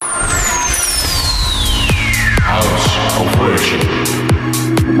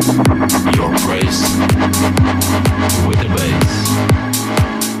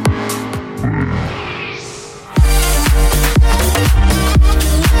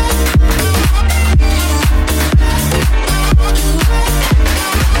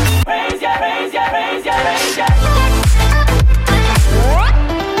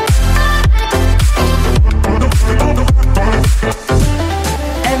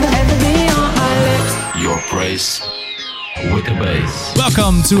praise with the bass.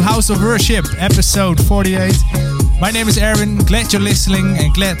 Welcome to House of Worship, episode 48. My name is Erwin, glad you're listening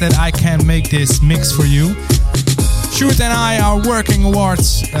and glad that I can make this mix for you. Sjoerd and I are working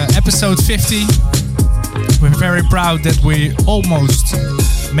towards episode 50. We're very proud that we almost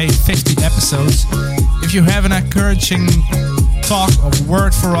made 50 episodes. If you have an encouraging talk or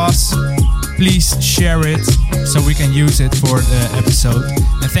word for us, please share it so we can use it for the episode.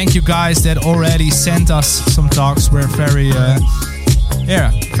 And thank you guys that already sent us some talks. We're very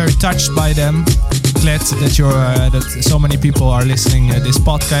touched by them. Glad that that so many people are listening to this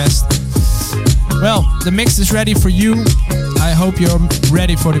podcast. Well, the mix is ready for you. I hope you're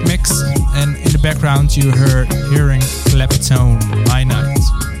ready for the mix. And in the background you hearing Claptone, My Night.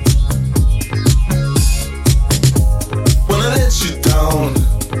 When I let you down,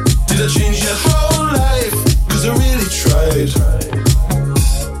 did I change your whole life? 'Cause I really tried.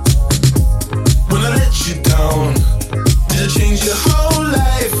 When I let you down, did I change your whole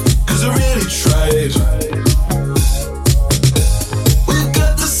life? 'Cause I really tried. We've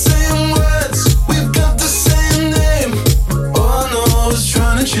got the same words, we've got the same name. All I know is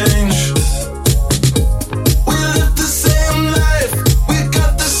trying to change. We live the same life, we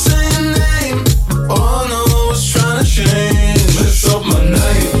got the same name. All I know is trying to change. Mess up my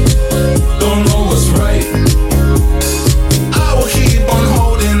night, don't know what's right. I will keep on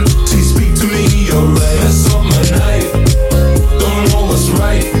holding till you speak to me, you're right. Mess up my night, don't know what's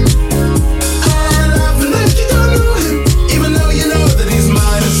right. I love him like you don't know him, even though you know that he's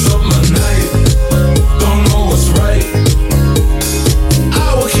mine. Mess up my night, don't know what's right.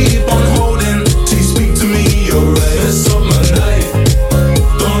 I will keep on holding till you speak to me, you're right. Mess up my night,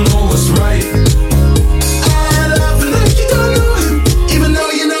 don't know what's right. I love him like you don't know him, even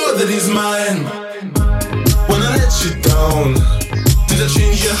though you know that he's mine. When I let you down, did I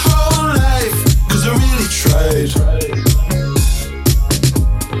change your whole life? 'Cause I really tried.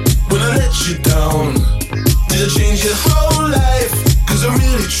 When I let you down, did I change your whole life? 'Cause I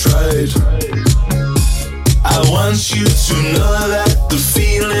really tried. I want you to know that the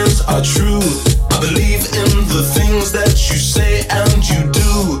feelings are true. I believe in the things that you say and you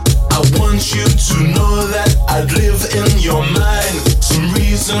do. I want you to know that I'd live in your mind. Some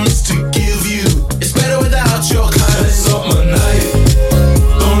reasons to give you. It's better without your kind. Mess up my night,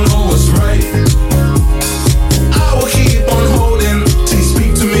 don't know what's right. I will keep on holding till you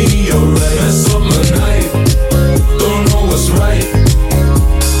speak to me, you're right. Mess up my night, don't know what's right.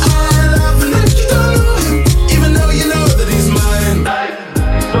 I love him like you don't know him, even though you know that he's mine.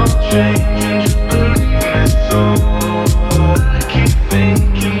 Stop changing, just believe me so. I keep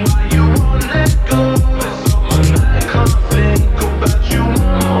thinking why you won't let go. Mess up my night, can't think about you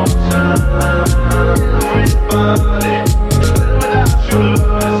one more time. Everybody, without your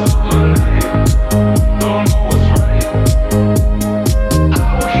love. Mess up my night, don't know what's right. I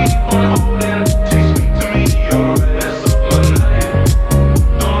will keep on holding till you speak to me, you're right. Mess up my night,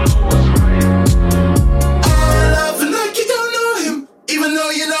 don't know what's right. I love him like you don't know him, even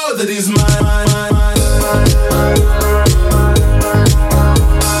though you know that he's mine.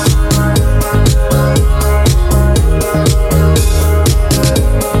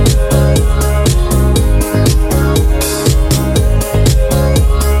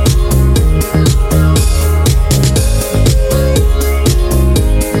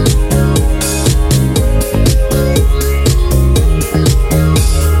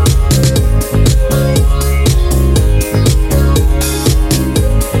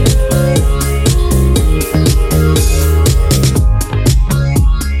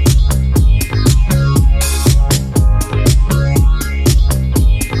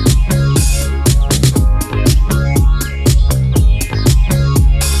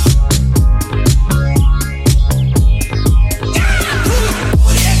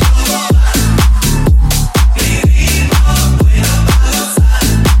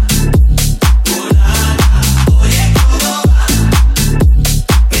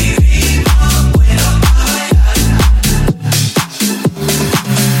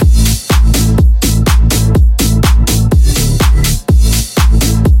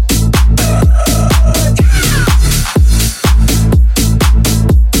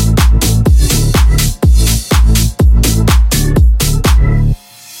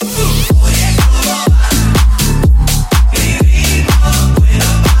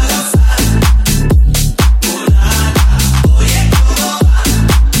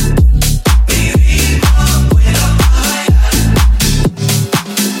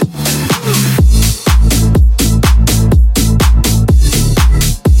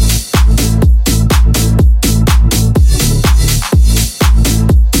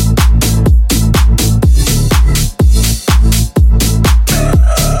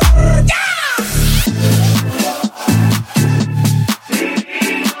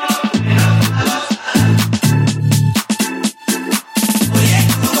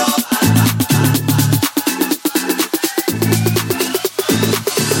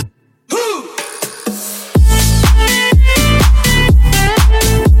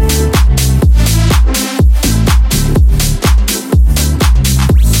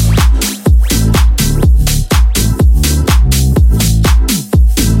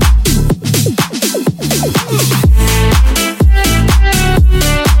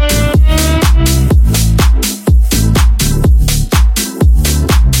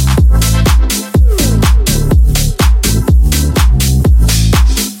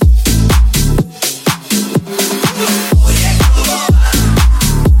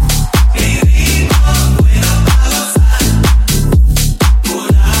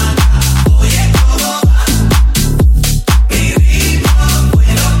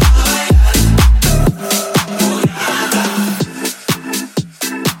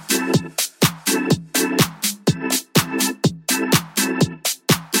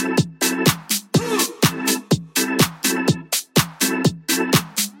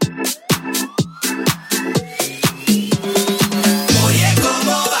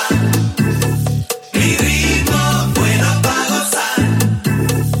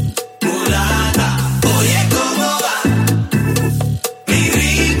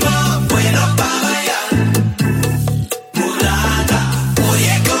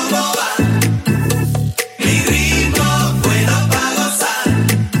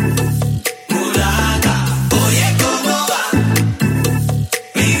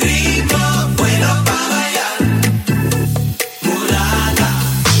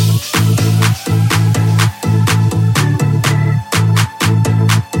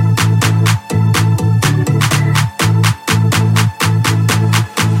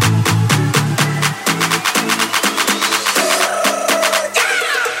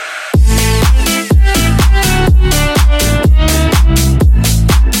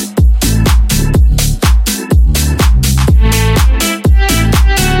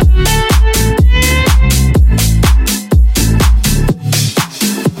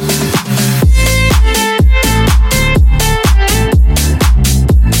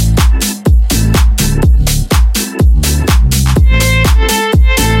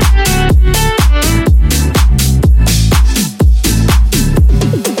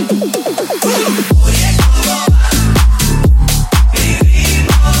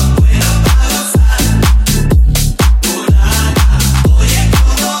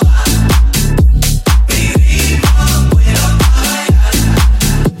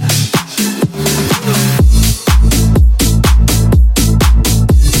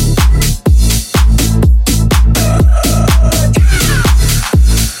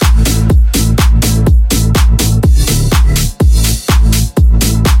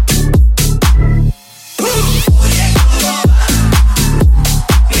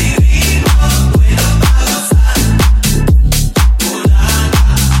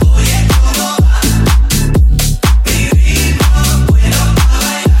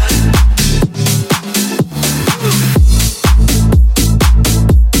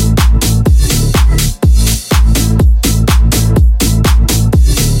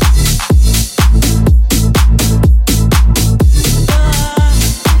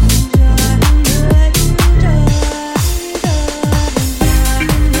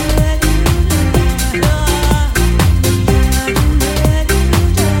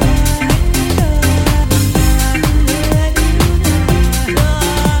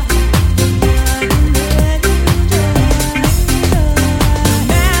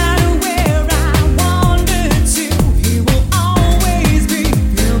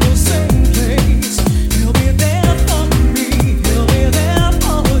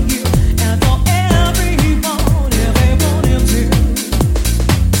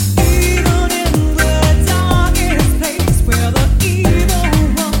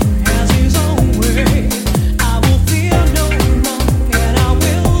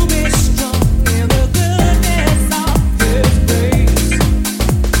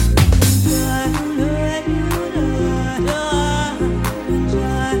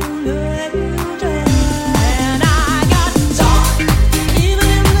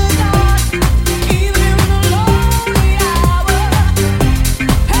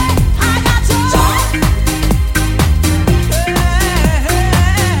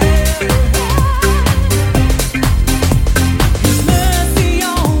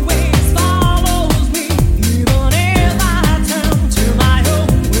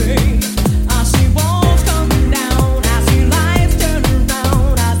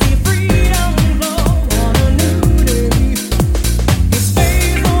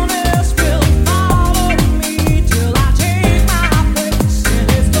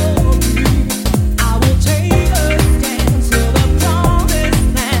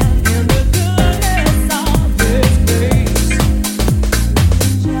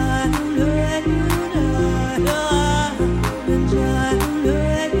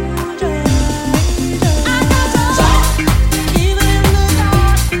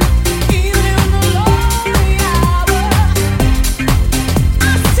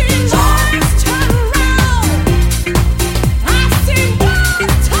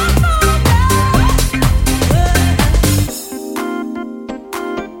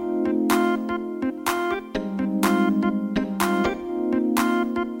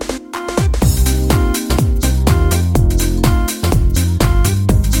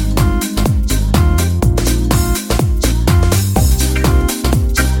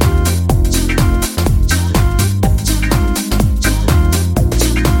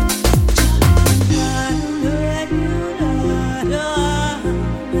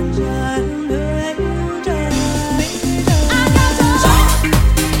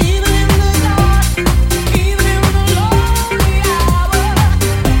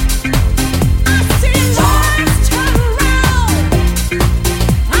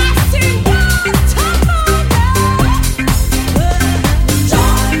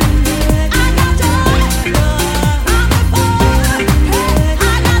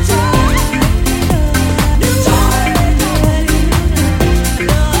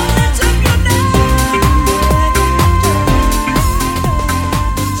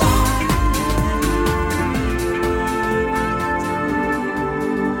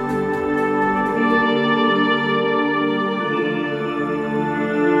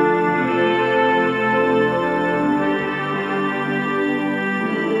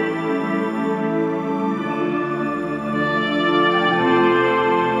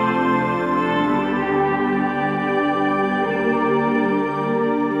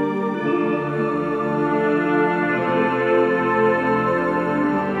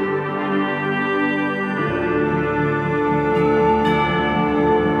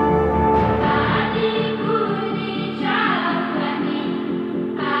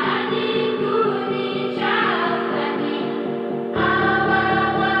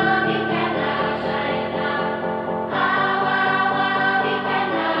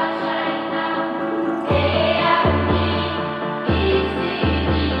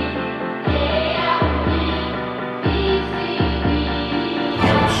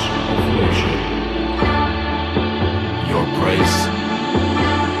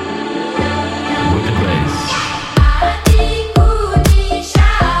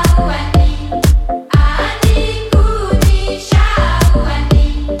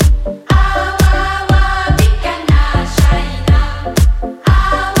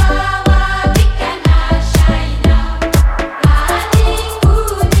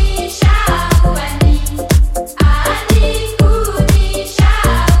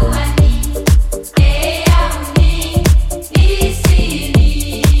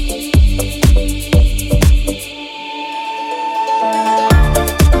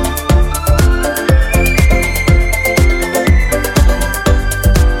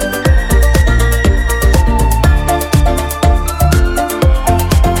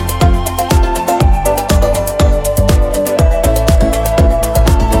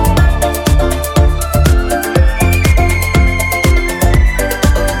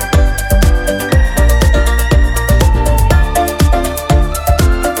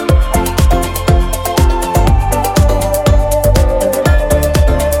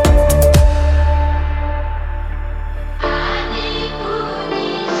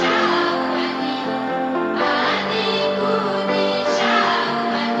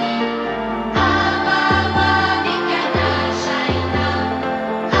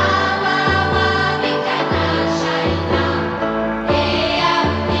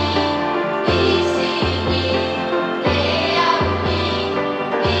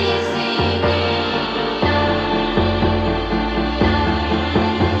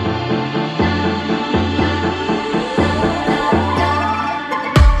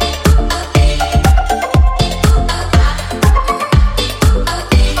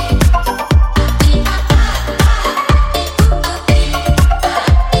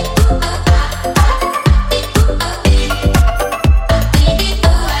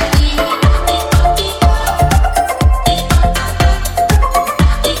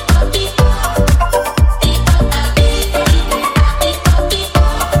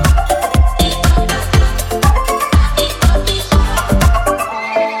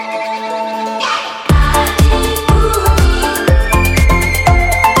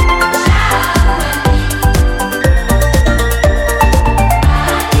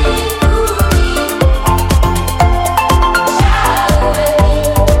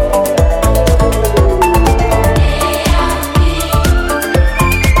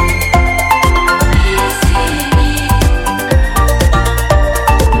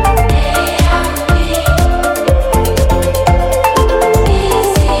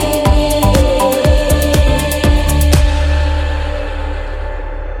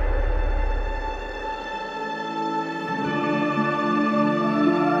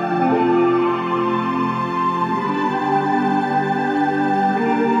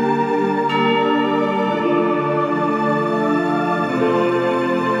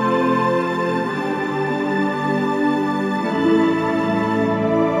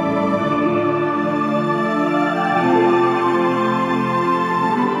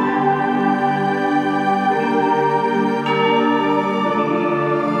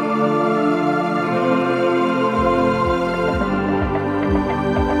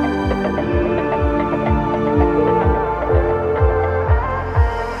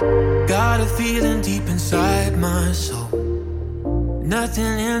 inside my soul.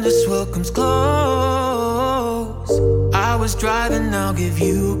 Nothing in this world comes close. I was driving, I'll give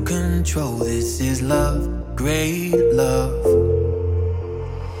you control. This is love, great love.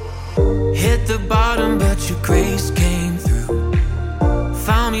 Hit the bottom, but your grace came through.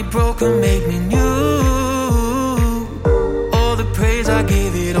 Found me broken, made me new. All the praise, I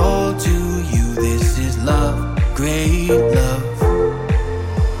gave it all to you. This is love, great love.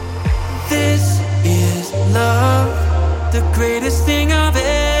 This is love, the greatest thing I've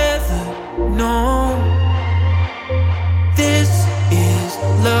ever known. This is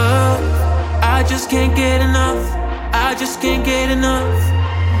love, I just can't get enough. I just can't get enough.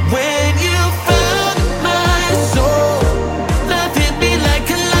 When you found my soul, love hit me like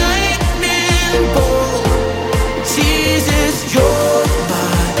a lightning bolt. Jesus, you're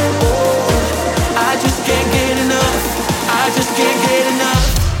my all. I just can't get enough. I just can't get enough.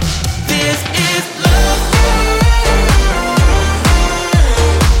 This is love.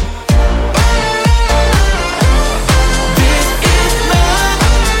 This is love.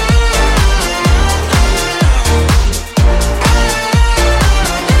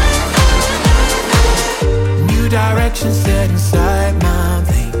 New direction set inside my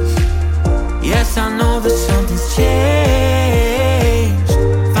veins. Yes, I know that something's changed.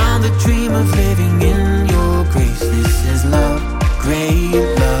 Found the dream of living in your grace. This is love, great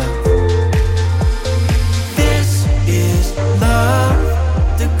love. This is love,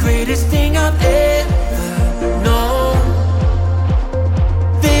 the greatest thing I've ever known.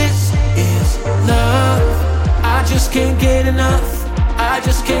 This is love, I just can't get enough. I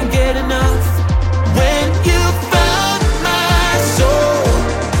just can't get enough. When you found my soul,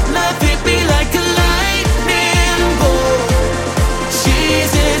 love hit me like a lightning bolt.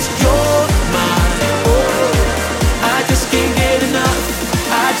 Jesus, you're my all. I just can't get enough.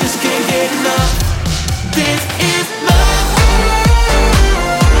 I just can't get enough. This is love.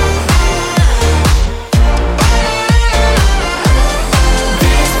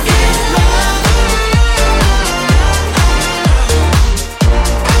 This is love.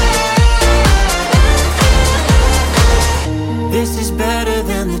 This is better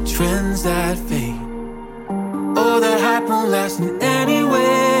than the trends that fade. Oh, that hype won't last in any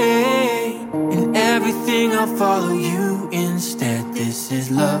way. In everything I'll follow you instead. This is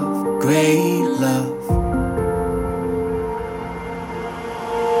love, great love.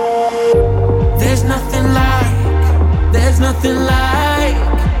 There's nothing like, there's nothing like,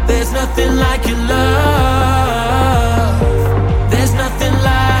 there's nothing like your love. There's nothing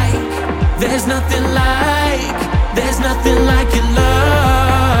like, there's nothing like, there's nothing like your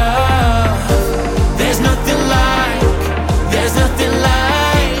love. There's nothing like, there's nothing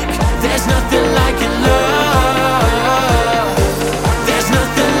like, there's nothing like your love. There's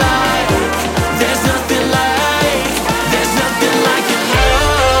nothing like, there's nothing like, there's nothing like your love.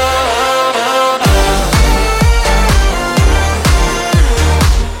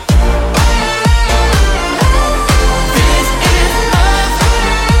 This is love.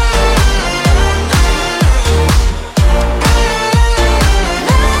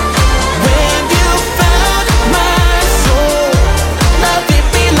 When you found my soul, love hit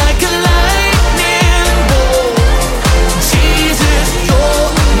me like a lightning bolt. Jesus, you're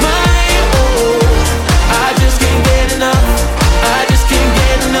my all. I just can't get enough. I just can't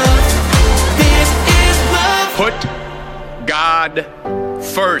get enough. This is love. Put God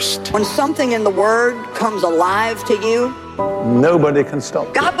first. When something in the Word comes alive to you, Nobody can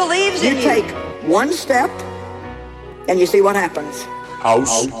stop. God believes in you. You take one step, and you see what happens.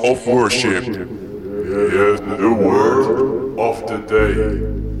 House of Worship. Here's the word of the day.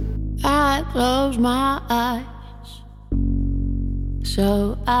 I close my eyes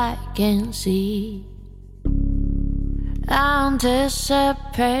so I can see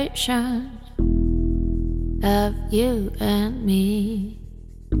anticipation of you and me.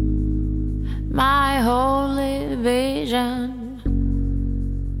 My holy vision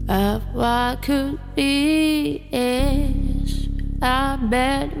of what could be is a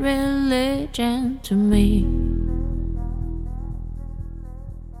bad religion to me.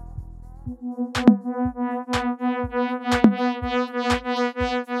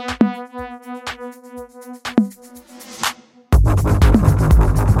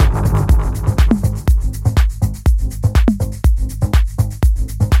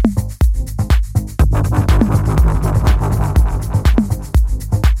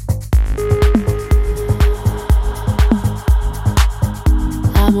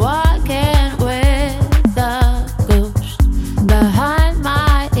 I'm walking with a ghost behind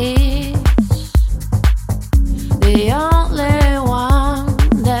my ears.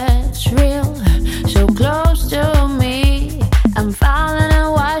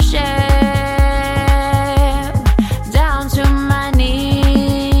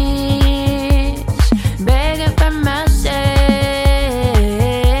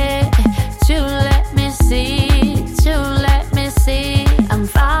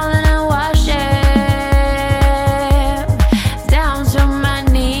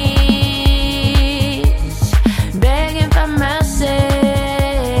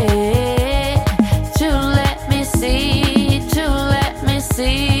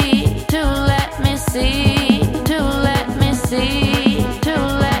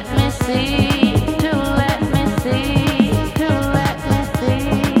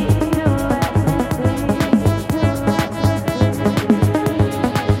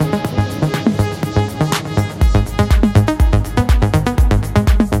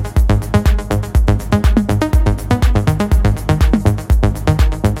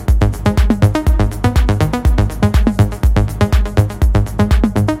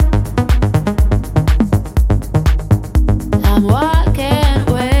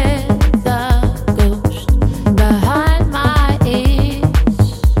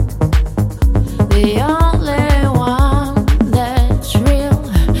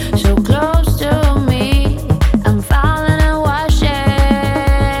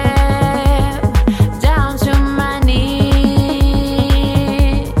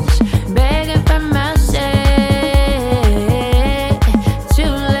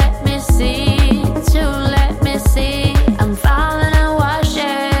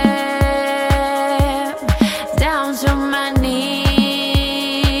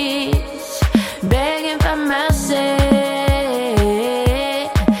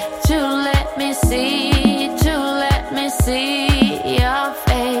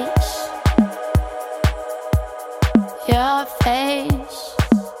 face,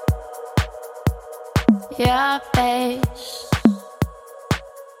 your face.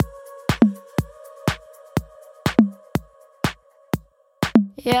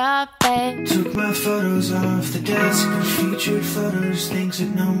 Your face. Took my photos off the desk, featured photos, things it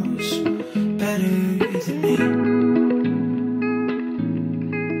knows better than me.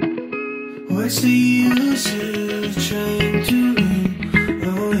 What's the use of trying to run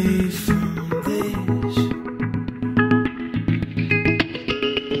away from this?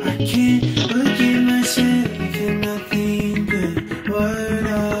 I can't look at myself and not think of what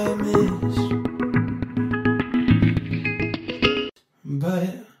I missed. But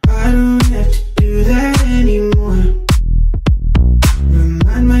I don't have to do that anymore.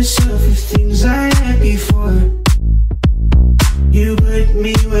 Remind myself of things I had before. You put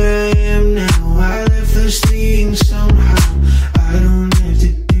me where I am now. I left those things somehow. I don't have to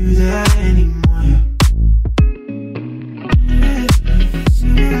do that anymore.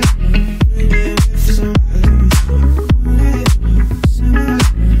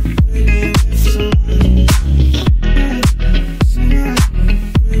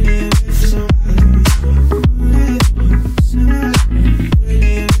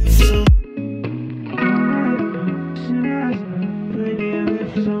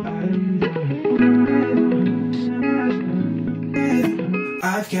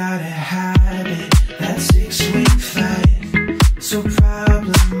 I've got a habit, that 6-week fight, so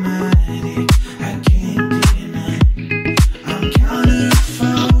problematic, I can't deny it. I'm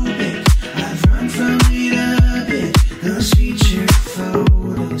counterphobic, I've run from it a bit. Those featured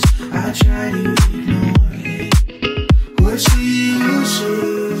photos, I try to ignore it. What's the use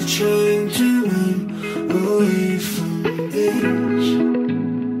of trying to run away from this?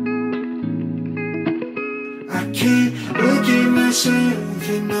 I can't look at myself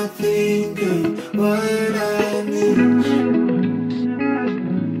and not think of what I miss.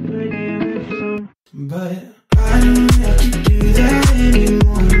 But I don't have to do that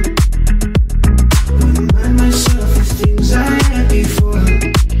anymore. Remind myself of things I had before.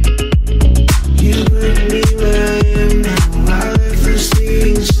 You put me where I am now. I left those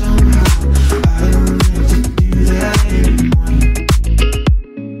things somehow. I don't have to do that anymore.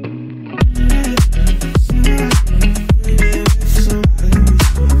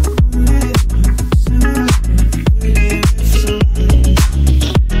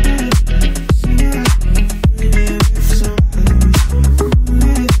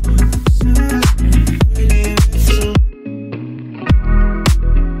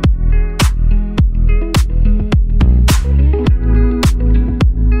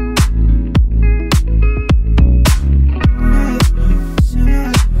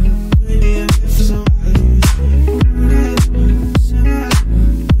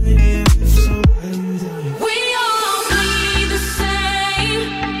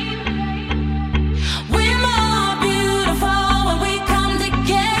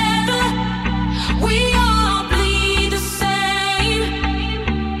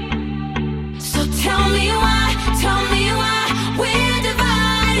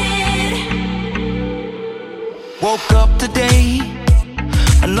 Woke up today,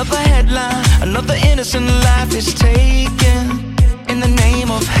 another headline, another innocent life is taken in the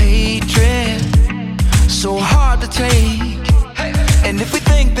name of hatred. So hard to take, and if we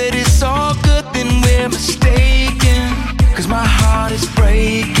think that it's all good, then we're mistaken. Cause my heart is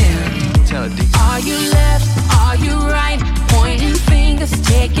breaking. Tell it, D. Are you left? Are you right? Pointing fingers,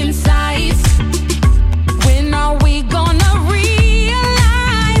 taking sides. When are we gonna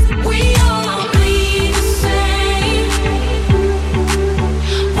realize we all bleed the same?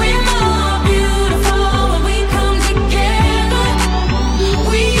 We're more beautiful when we come together.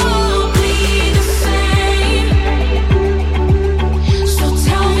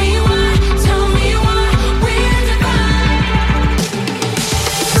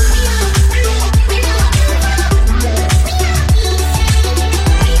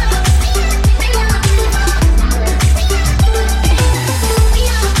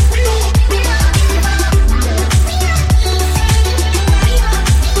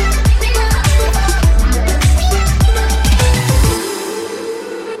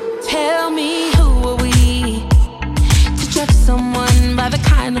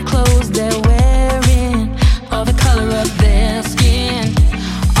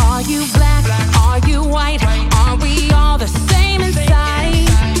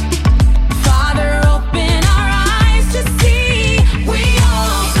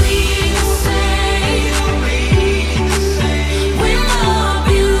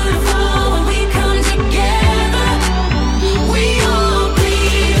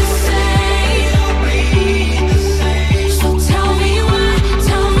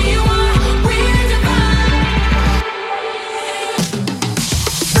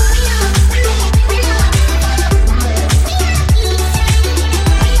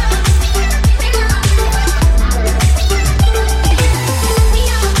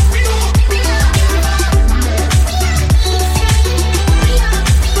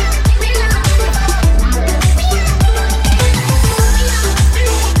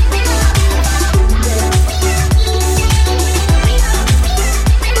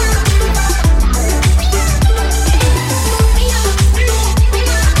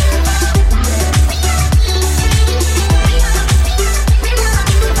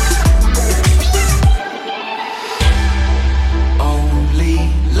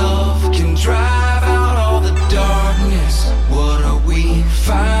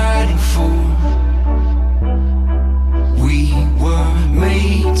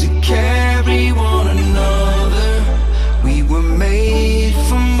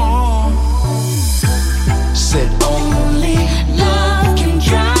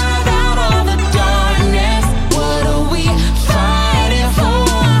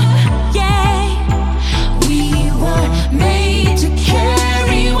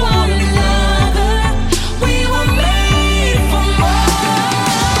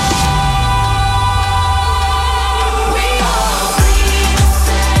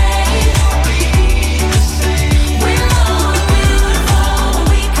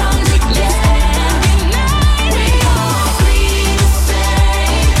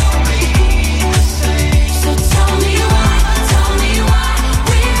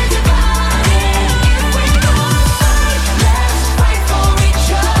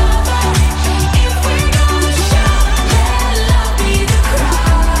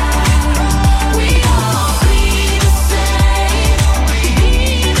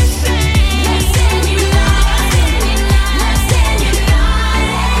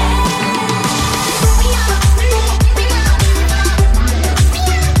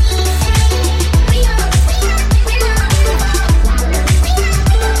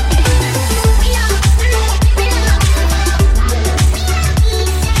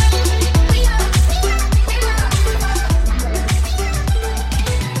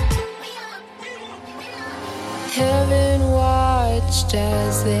 watched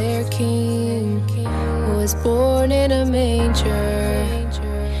as their king was born in a manger.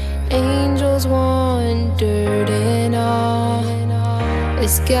 Angels wondered in awe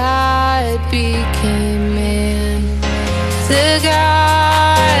as God became man. The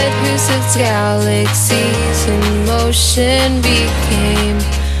God who sets galaxies in motion became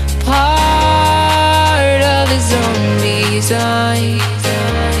part of his own design.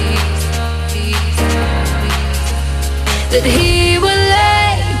 That he would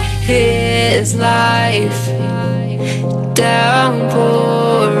lay his life down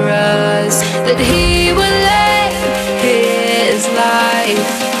for us. That he would lay his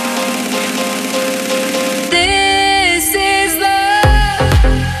life. This is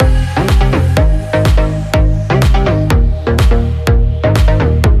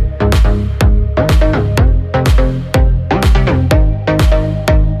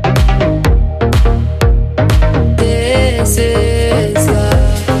This is love.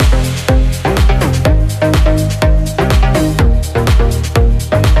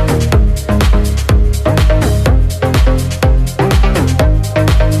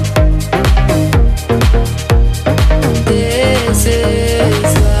 This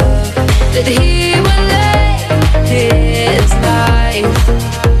is love. That he will lay his life.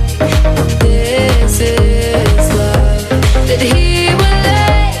 This is love. That he will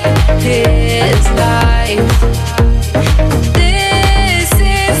lay his life. This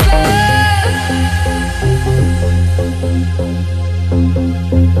is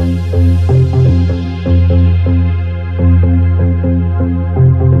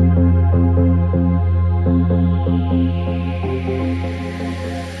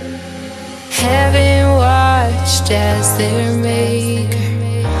Heaven watched as their maker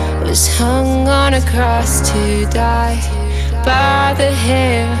was hung on a cross to die by the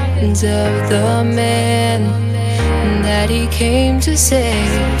hands of the man that he came to save.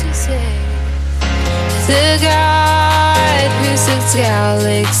 The God who sets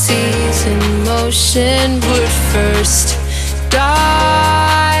galaxies in motion would first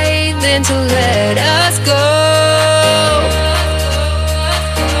die, then to let us go.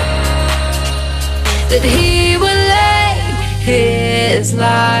 That he would lay his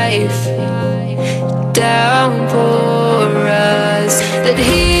life down for us. That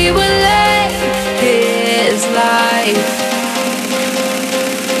he would lay his life.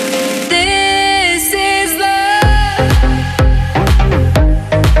 This is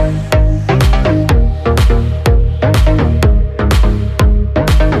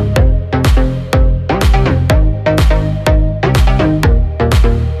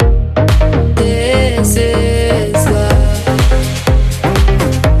This is love.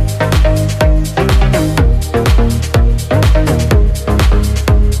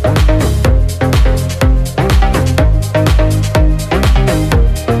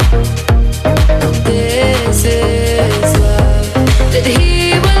 This is love. That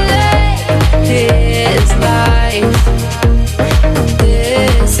he will lay his life.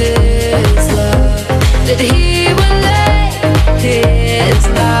 This is love. That he will lay his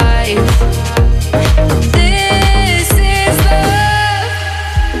life. This is love.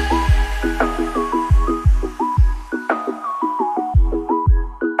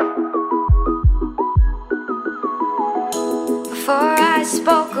 Before I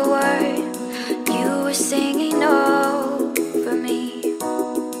spoke a word, you were singing over me.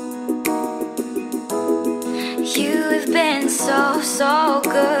 You have been so, so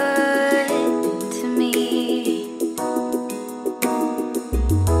good to me.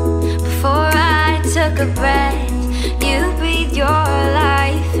 Before I took a breath, you breathed your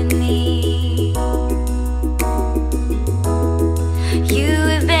life in me. You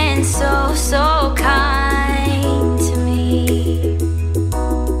have been so, so kind to me.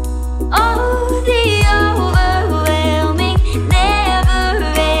 Oh, the overwhelming,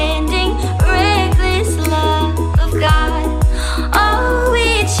 never-ending, reckless love of God. Oh,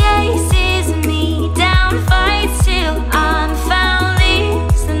 it chases me down, fights till I'm found,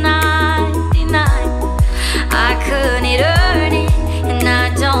 leaves the 99. I couldn't earn it, and I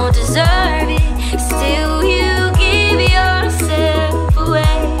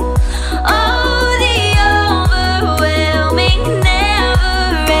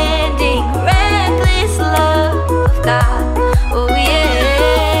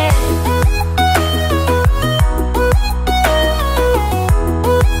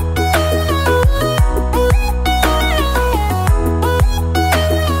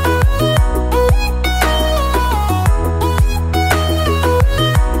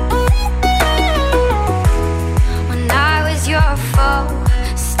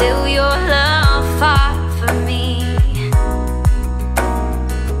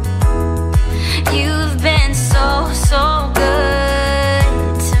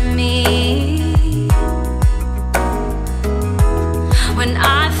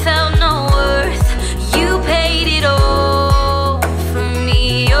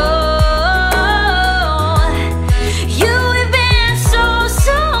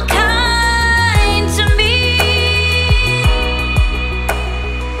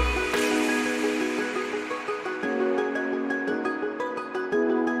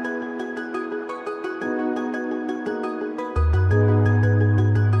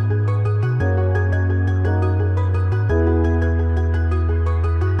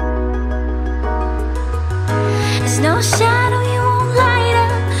shadow you won't light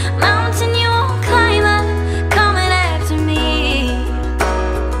up, mountain you won't climb up, coming after me.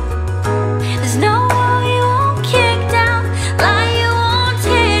 There's no wall you won't kick down, lie you won't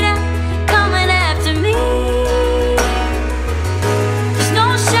tear down, coming after me. There's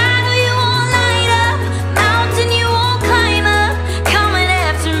no shadow you won't light up, mountain you won't climb up, coming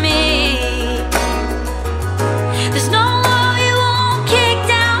after me. There's no wall you won't kick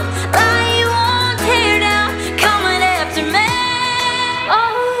down, lie you won't tear down, coming after me.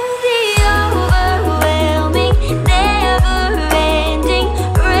 Oh, the overwhelming, never-ending,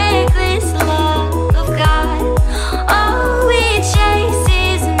 reckless love of God. Oh, it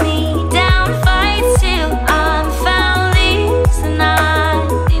chases me down, fights till I'm found, leaves the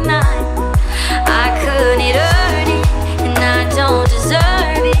 99. I couldn't earn it, and I don't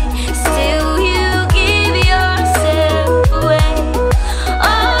deserve it. Still, you give yourself away.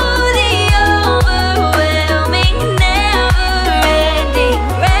 Oh, the overwhelming, never-ending,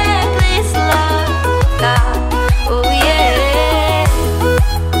 reckless love of God. Oh, yeah.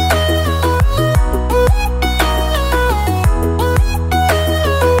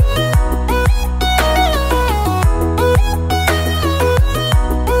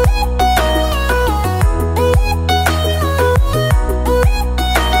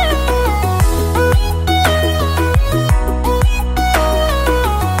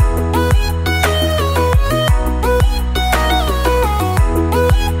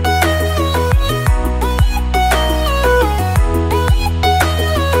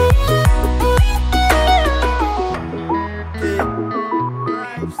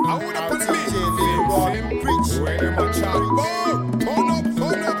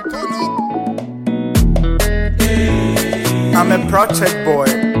 I'm a project boy.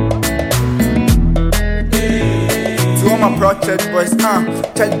 To all my project boys,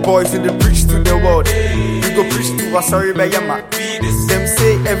 church boys in the preach to the world. We go preach to our sorry bayama. Them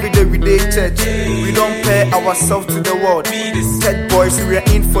say every day we day church. We don't pay ourselves to the world. Church boys, we are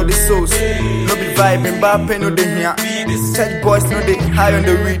in for the souls. No be vibing, but pay no de here. Church boys, no they high on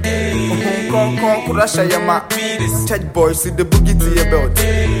the read. Church boys with the boogie to your belt.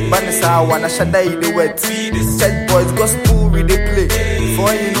 Banasa wanna shada in the wet. Church boys gospel we they play.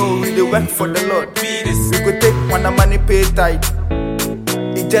 For you know we they work for the Lord. We go take when the money pay tight.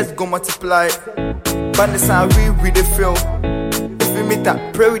 It just go multiply. Banasa we they feel. If we meet up,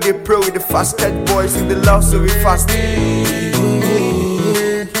 pray with the fast. Church boys in the love so we fast.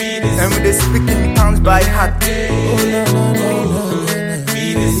 And we they speak in tongues by heart.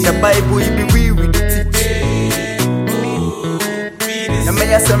 The Bible you be we with the teach. The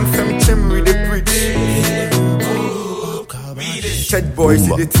may some from chim with the preach. Church boys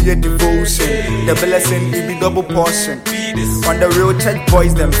in the tear devotion. The blessing it be double portion. On the real church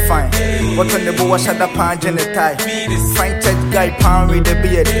boys them fine. What on the boy shut up and tie. Fine church guy pound with the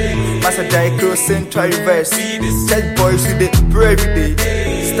beard. Master Jai crossing try reverse. Church boys with the pray every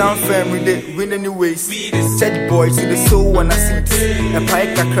day. Stand firm with the win anyways. Church boys with the soul wanna see. A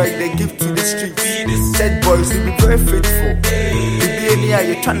pike a cry they give to the streets. Church boys will be very faithful. We be any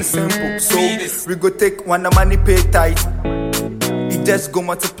you trying to simple. So we go take when the money pay tight. It just go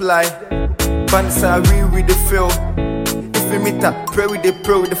multiply. Bansa we with the feel. If we meet up, pray with the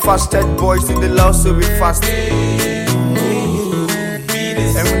fast. Church boys in the love so we fast.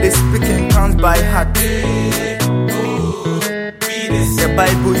 And when they speak in tongues by heart. The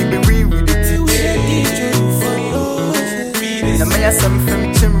Bible you be we with the teach. The may some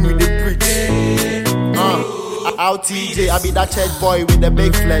from chim with the preach. Out TJ, I be that church boy with the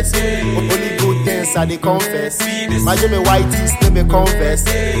big flesh. Only good things I they confess. My Jimmy white teeth, they me confess.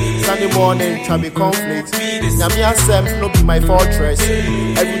 Sunday morning, try be conflict. Now me and Sam no be my fortress.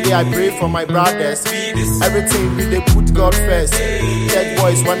 Every day I pray for my brothers. Everything we they put God first. Church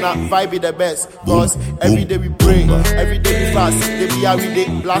boys wanna vibe be the best. Cause every day we pray, every day we fast. They be every day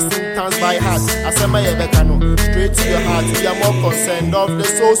blasting tongues by heart. I say my Ebekano, straight to your heart. We are more concerned of the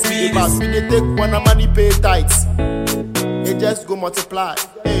souls we dey pass. We dey take when the money pay tithes. It just go multiply.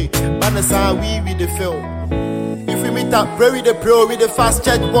 Hey, Banasa, we the fill. If we meet up, pray with the pro, with the fast.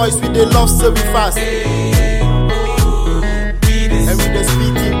 Church boys, with the love, so we fast. And with the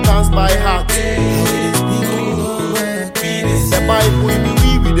speaking tongues by heart. The Bible, we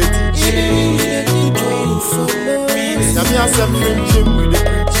with the teach. Now me and some Jim with the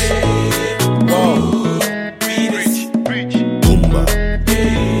preach. Wow. Preach. Boomba.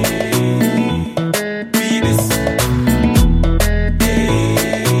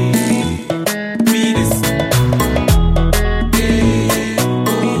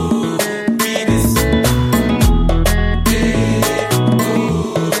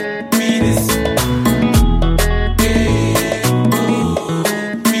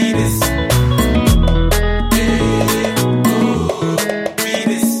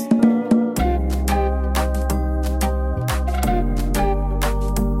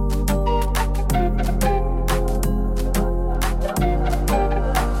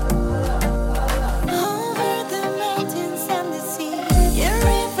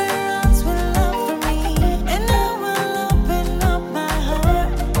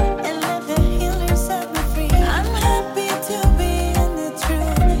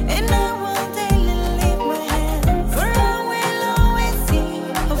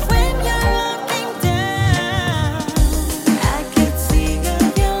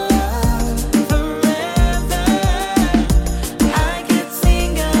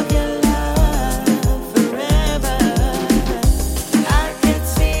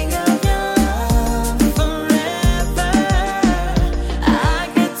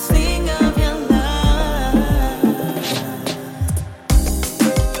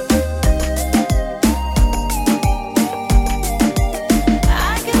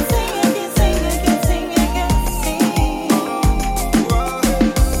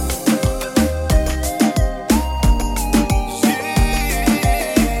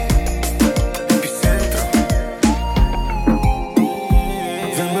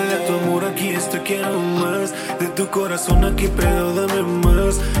 corazón aquí pegado, dame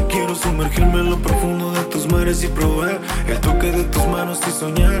más. Quiero sumergirme en lo profundo de tus mares y probar el toque de tus manos y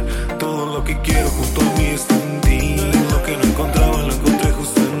soñar. Todo lo que quiero junto a mí está en ti. Lo que no encontraba lo encontré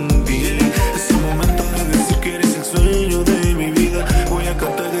justo en ti. Es el momento de decir que eres el sueño de mi vida. Voy a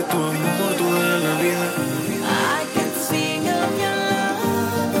cantar de tu amor toda la vida. I can sing of your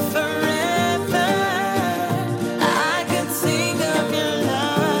love forever. I can sing of your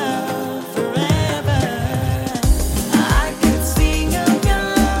love forever. I can sing of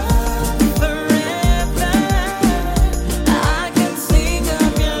your love forever. I can sing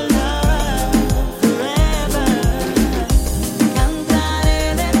of your love forever. Cantaré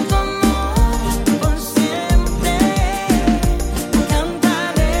de tu amor por siempre.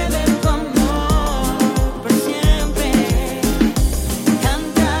 Cantaré de tu amor por siempre.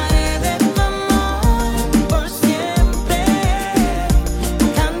 Cantaré de tu amor por siempre.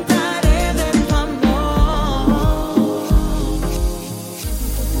 Cantaré de tu amor.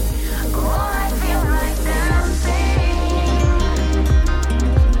 Oh, I feel like dancing.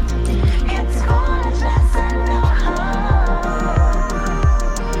 It's gorgeous, I know how.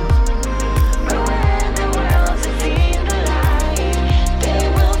 But when the world has seen the light, they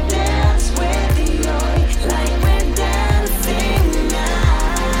will dance with you like we're dancing now.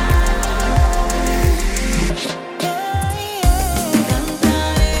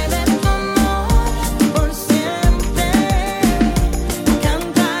 Cantaré de tu amor por siempre.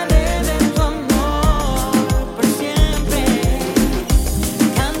 Cantaré de tu amor por siempre.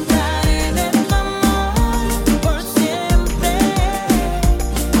 Cantaré de tu amor por siempre.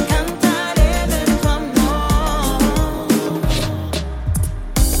 Cantaré de tu amor.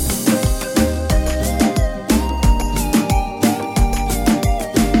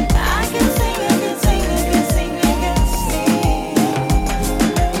 I can sing, I can sing, I can sing, I can sing.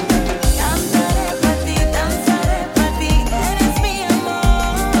 Cantaré para ti, danzaré para ti, eres mi amor.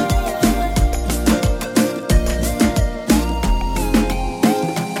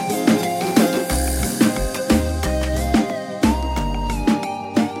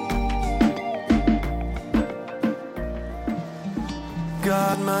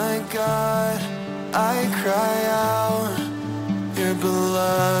 God, my God, I cry out. Your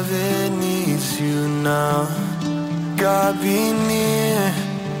beloved needs you now. God, be near,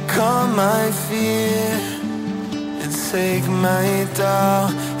 calm my fear, and take my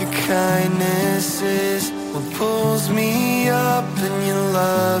doubt. Your kindness is what pulls me up, and your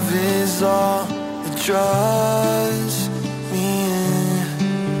love is all that draws me in.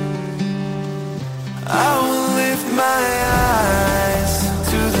 I will lift my eyes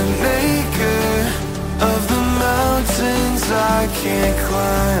to the maker of the mountains I can't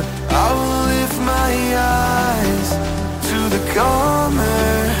climb. I will lift my eyes to the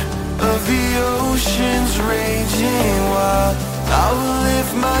calmer of the oceans raging wild. I will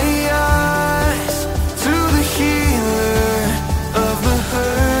lift my eyes to the healer of the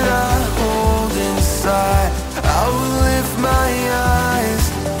hurt I hold inside. I will lift my eyes,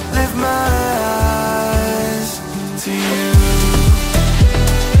 lift my eyes to you.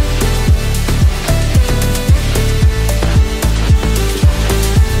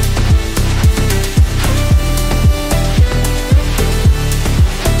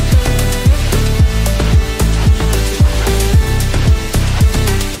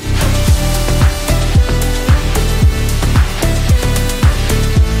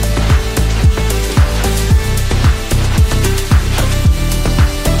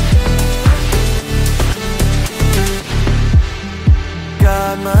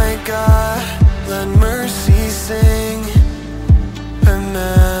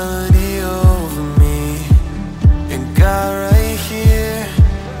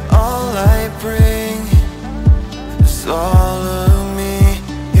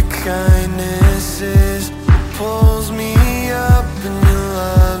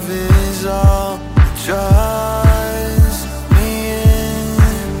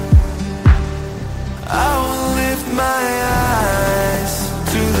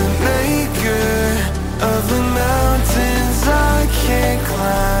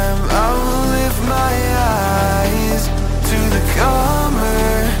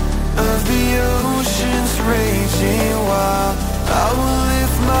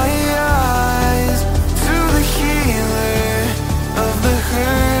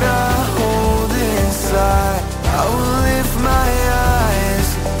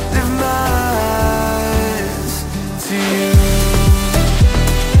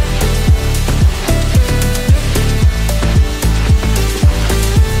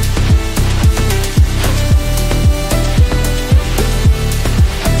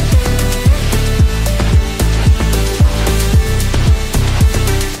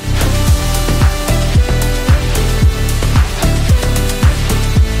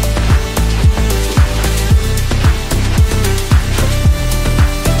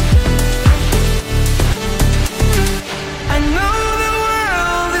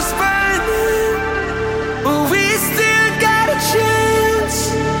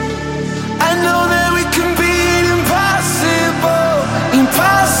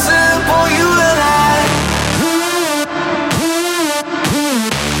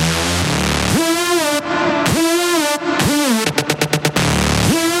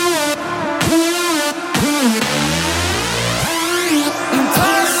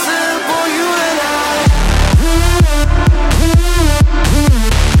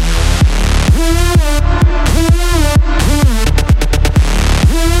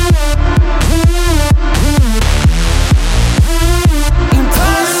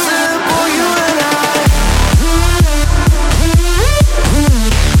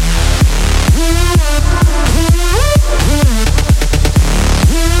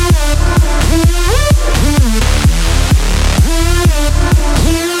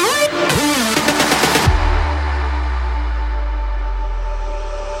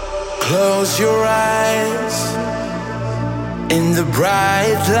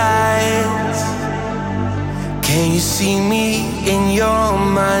 bright lights. Can you see me in your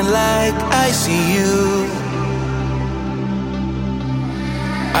mind like I see you?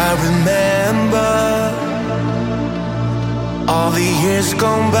 I remember all the years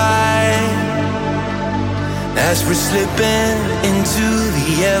gone by as we're slipping into the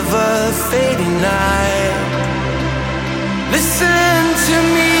ever-fading night. Listen to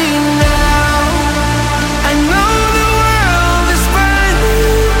me now.